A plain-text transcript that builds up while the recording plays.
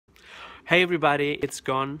Hey everybody, it's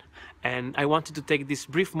Gon, and I wanted to take this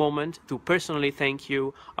brief moment to personally thank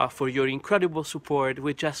you for your incredible support.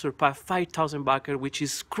 We just surpassed 5,000 backers, which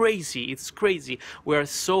is crazy. It's crazy. We are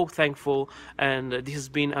so thankful, and this has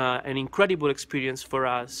been an incredible experience for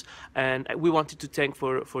us. And we wanted to thank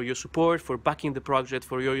for your support, for backing the project,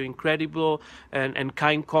 for your incredible and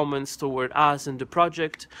kind comments toward us and the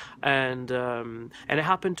project. And I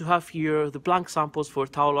happen to have here the blank samples for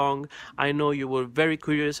Taolong. I know you were very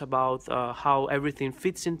curious about how everything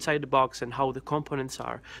fits inside the box and how the components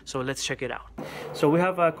are, so let's check it out. So we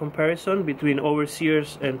have a comparison between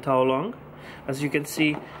Overseers and Taolong. As you can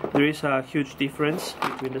see, there is a huge difference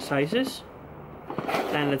between the sizes.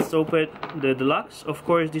 And let's open the deluxe. Of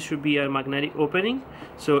course, this should be a magnetic opening,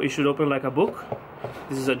 so it should open like a book.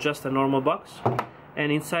 This is just a normal box,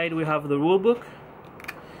 and inside we have the rule book,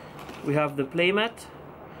 we have the playmat.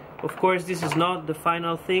 Of course, this is not the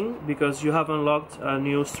final thing because you have unlocked a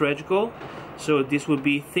new stretch goal, so this will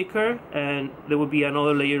be thicker and there will be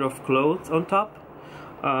another layer of cloth on top,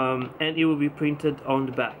 and it will be printed on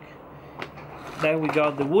the back. Then we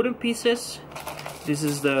got the wooden pieces. This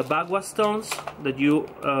is the bagua stones that you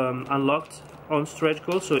unlocked on stretch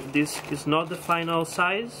goal, so this is not the final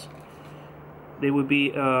size. They will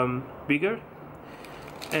be bigger.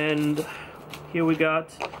 And here we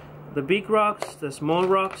got the big rocks, the small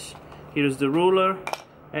rocks. Here's the ruler,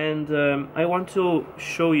 and I want to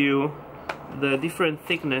show you the different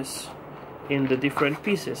thickness in the different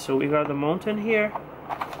pieces. So we got the mountain here,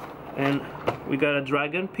 and we got a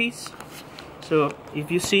dragon piece. So if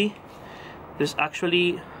you see, there's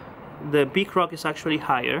actually, the big rock is actually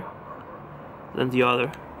higher than the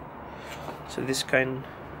other. So this is kind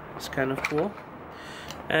of cool.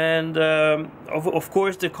 And of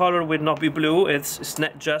course the color will not be blue, it's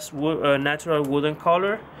not just natural wooden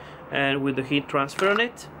color and with the heat transfer on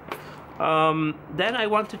it. Then I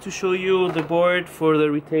wanted to show you the board for the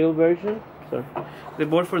retail version. Sorry. The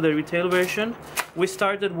board for the retail version. We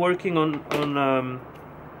started working on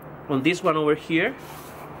this one over here,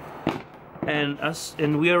 and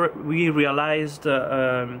we realized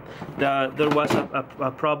that there was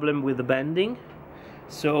a problem with the bending.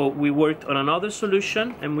 So we worked on another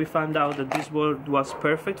solution, and we found out that this board was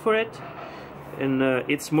perfect for it. And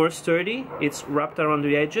it's more sturdy, it's wrapped around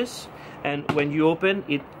the edges, and when you open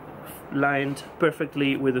it, lined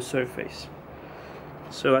perfectly with the surface.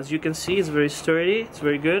 So as you can see, it's very sturdy, it's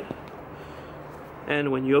very good,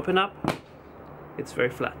 and when you open up, it's very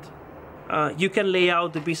flat. You can lay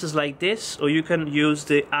out the pieces like this, or you can use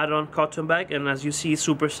the add-on cotton bag, and as you see, it's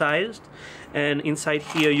super sized, and inside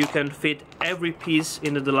here you can fit every piece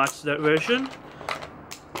in the deluxe version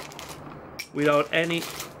without any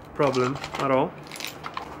problem at all.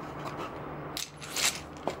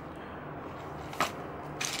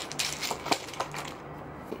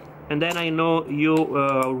 And then I know you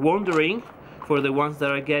are wondering, for the ones that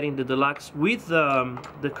are getting the deluxe with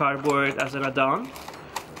the cardboard as an add-on,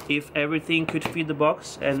 if everything could fit the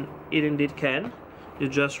box, and it indeed can. You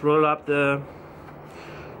just roll the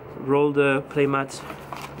playmat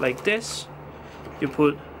like this, you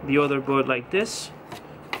put the other board like this,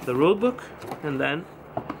 the rule book, and then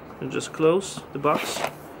you just close the box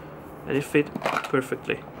and it fit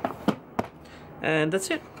perfectly. And that's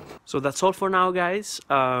it. So that's all for now, guys.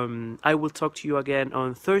 I will talk to you again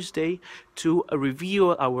on Thursday to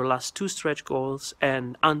review our last 2 stretch goals,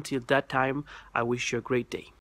 and until that time, I wish you a great day.